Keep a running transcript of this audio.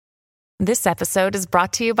This episode is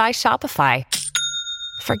brought to you by Shopify.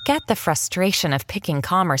 Forget the frustration of picking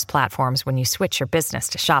commerce platforms when you switch your business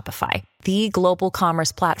to Shopify, the global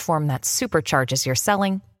commerce platform that supercharges your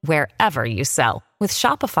selling wherever you sell. With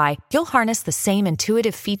Shopify, you'll harness the same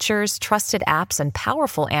intuitive features, trusted apps, and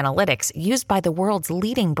powerful analytics used by the world's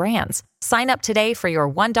leading brands. Sign up today for your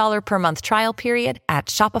 $1 per month trial period at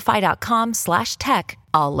shopify.com/tech,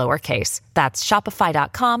 all lowercase. That's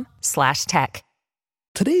shopify.com/tech.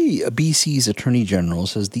 Today, BC's Attorney General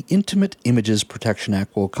says the Intimate Images Protection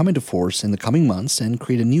Act will come into force in the coming months and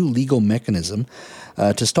create a new legal mechanism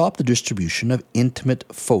to stop the distribution of intimate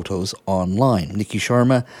photos online. Nikki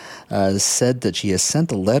Sharma said that she has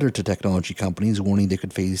sent a letter to technology companies warning they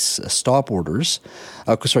could face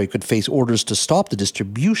could face orders to stop the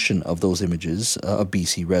distribution of those images of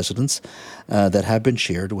BC residents that have been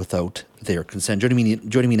shared without their consent.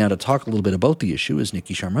 Joining me now to talk a little bit about the issue is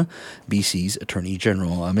Nikki Sharma, BC's Attorney General.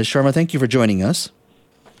 Ms. Sharma, thank you for joining us.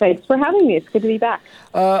 Thanks for having me. It's good to be back.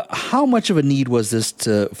 How much of a need was this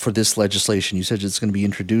for this legislation? You said it's going to be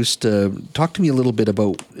introduced. Talk to me a little bit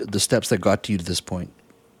about the steps that got you to this point.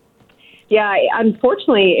 Yeah,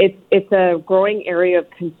 unfortunately, it's a growing area of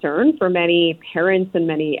concern for many parents and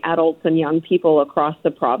many adults and young people across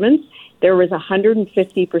the province. There was a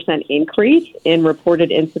 150% increase in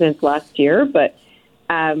reported incidents last year, but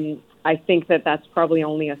I think that's probably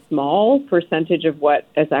only a small percentage of what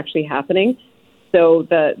is actually happening. So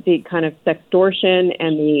the kind of sextortion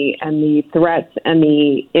and the threats and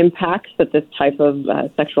the impacts that this type of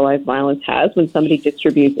sexualized violence has when somebody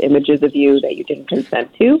distributes images of you that you didn't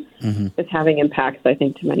consent to is having impacts, I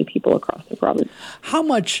think, to many people across the province. How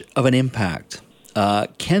much of an impact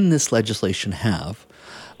can this legislation have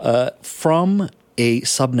from a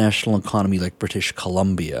subnational economy like British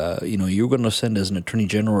Columbia? You're going to send, as an Attorney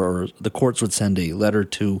General, or the courts would send a letter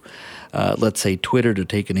to, let's say, Twitter to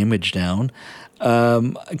take an image down.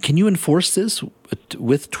 Can you enforce this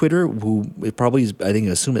with Twitter, who it probably is, I think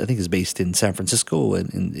is based in San Francisco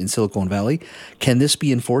and in Silicon Valley? Can this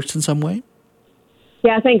be enforced in some way?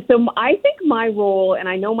 Yeah, thanks. So I think my role, and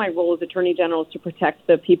I know my role as Attorney General, is to protect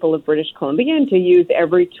the people of British Columbia and to use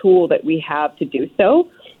every tool that we have to do so.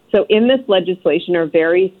 So in this legislation are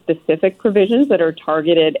very specific provisions that are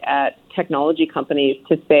targeted at technology companies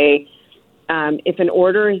to say, if an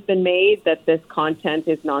order has been made that this content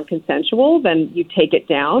is non-consensual, then you take it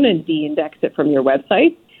down and de-index it from your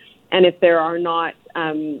website. And if there are not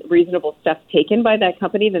reasonable steps taken by that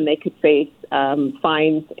company, then they could face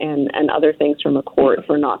fines and other things from a court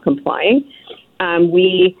for not complying.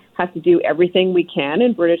 We have to do everything we can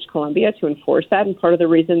in British Columbia to enforce that. And part of the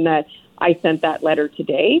reason that I sent that letter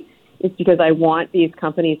today is because I want these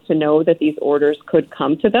companies to know that these orders could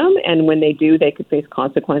come to them, and when they do, they could face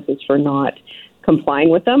consequences for not complying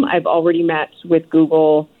with them. I've already met with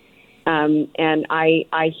Google, and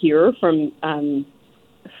I hear from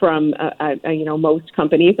most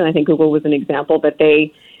companies, and I think Google was an example, that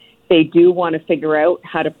they do want to figure out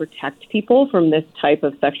how to protect people from this type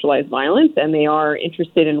of sexualized violence, and they are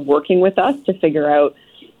interested in working with us to figure out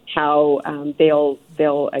how they'll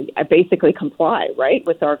basically comply, right,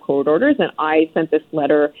 with our court orders. And I sent this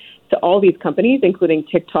letter to all these companies, including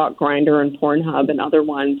TikTok, Grindr, and Pornhub and other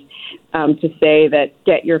ones, to say that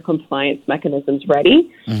get your compliance mechanisms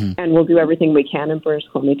ready, and we'll do everything we can in British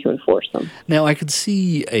Columbia to enforce them. Now, I could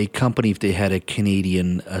see a company, if they had a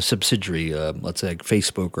Canadian subsidiary, let's say like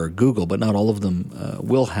Facebook or Google, but not all of them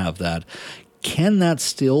will have that. Can that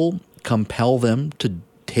still compel them to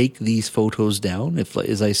take these photos down if,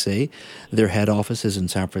 as I say, their head office is in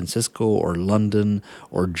San Francisco or London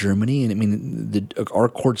or Germany? And I mean, our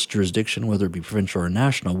court's jurisdiction, whether it be provincial or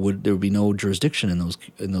national, there would be no jurisdiction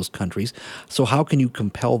in those countries. So how can you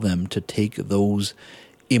compel them to take those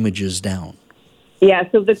images down? Yeah,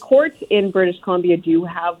 so the courts in British Columbia do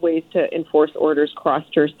have ways to enforce orders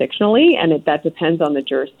cross-jurisdictionally, and that depends on the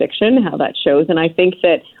jurisdiction, how that shows. And I think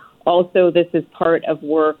that also this is part of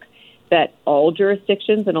work that all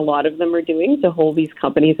jurisdictions, and a lot of them are doing, to hold these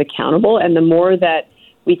companies accountable. And the more that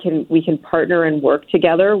we can partner and work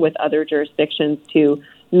together with other jurisdictions to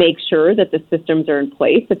make sure that the systems are in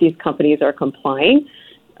place, that these companies are complying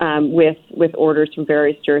with orders from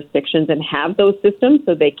various jurisdictions and have those systems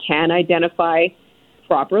so they can identify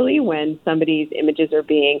properly when somebody's images are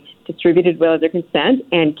being distributed without their consent,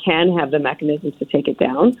 and can have the mechanisms to take it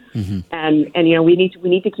down. And we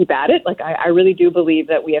need to keep at it. Like I really do believe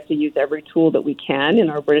that we have to use every tool that we can in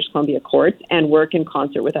our British Columbia courts and work in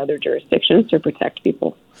concert with other jurisdictions to protect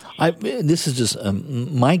people. This is just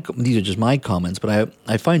these are just my comments, but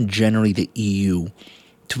I find generally the EU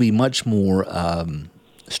to be much more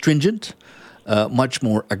stringent much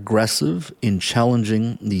more aggressive in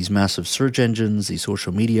challenging these massive search engines, these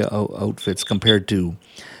social media outfits, compared to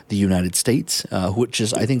the United States, which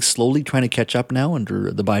is, I think, slowly trying to catch up now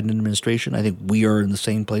under the Biden administration. I think we are in the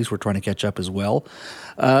same place. We're trying to catch up as well.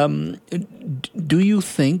 Do you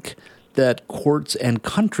think that courts and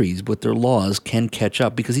countries with their laws can catch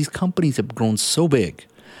up? Because these companies have grown so big,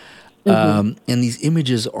 and these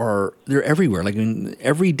images they're everywhere. Like, I mean,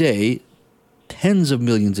 every day, tens of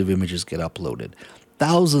millions of images get uploaded.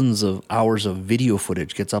 Thousands of hours of video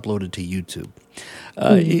footage gets uploaded to YouTube.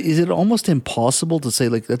 Is it almost impossible to say,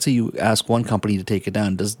 like, let's say you ask one company to take it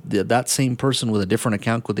down, does that same person with a different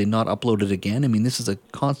account, could they not upload it again? I mean, this is a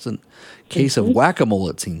constant case of whack-a-mole,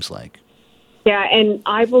 it seems like. Yeah, and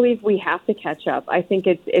I believe we have to catch up. I think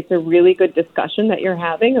it's a really good discussion that you're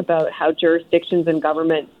having about how jurisdictions and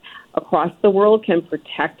governments across the world can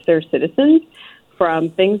protect their citizens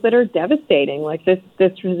from things that are devastating. Like this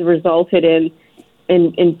has resulted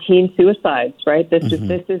in teen suicides, right? This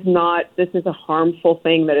is a harmful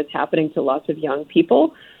thing that is happening to lots of young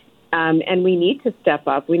people. And we need to step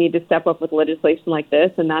up. We need to step up with legislation like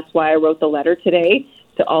this. And that's why I wrote the letter today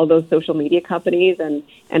to all those social media companies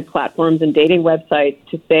and platforms and dating websites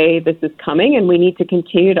to say this is coming, and we need to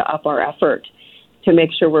continue to up our effort to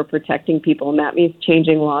make sure we're protecting people. And that means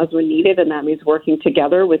changing laws when needed, and that means working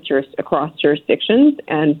together with across jurisdictions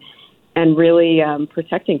and really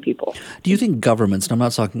protecting people. Do you think governments, and I'm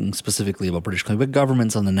not talking specifically about British Columbia, but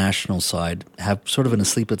governments on the national side have sort of been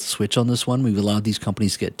asleep at the switch on this one? We've allowed these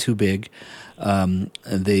companies to get too big. And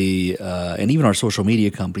even our social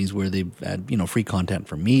media companies, where they've had free content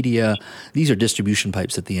from media. These are distribution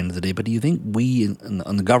pipes at the end of the day. But do you think we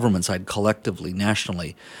on the government side, collectively,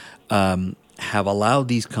 nationally, have allowed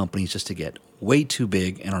these companies just to get way too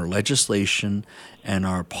big, and our legislation and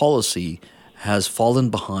our policy has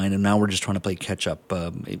fallen behind, and now we're just trying to play catch up?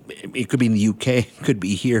 It could be in the UK, it could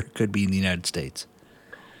be here, it could be in the United States.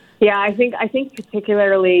 Yeah, I think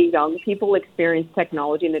particularly young people experience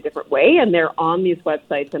technology in a different way, and they're on these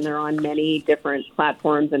websites and they're on many different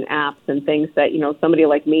platforms and apps and things that, somebody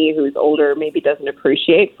like me who's older maybe doesn't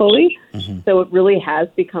appreciate fully. So it really has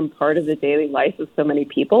become part of the daily life of so many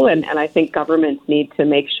people, and I think governments need to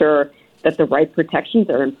make sure that the right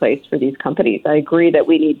protections are in place for these companies. I agree that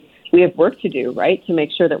we have work to do, right, to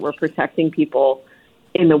make sure that we're protecting people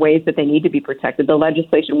in the ways that they need to be protected. The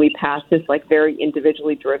legislation we passed is very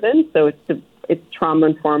individually driven, so it's trauma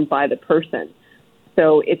informed by the person.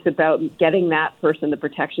 So it's about getting that person the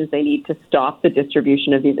protections they need to stop the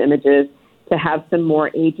distribution of these images, to have some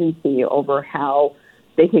more agency over how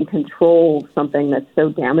they can control something that's so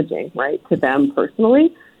damaging, right, to them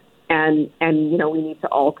personally. And we need to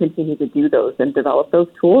all continue to do those and develop those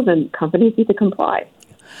tools, and companies need to comply.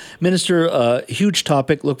 Minister, huge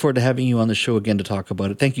topic. Look forward to having you on the show again to talk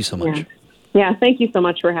about it. Thank you so much. Yeah, thank you so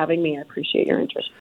much for having me. I appreciate your interest.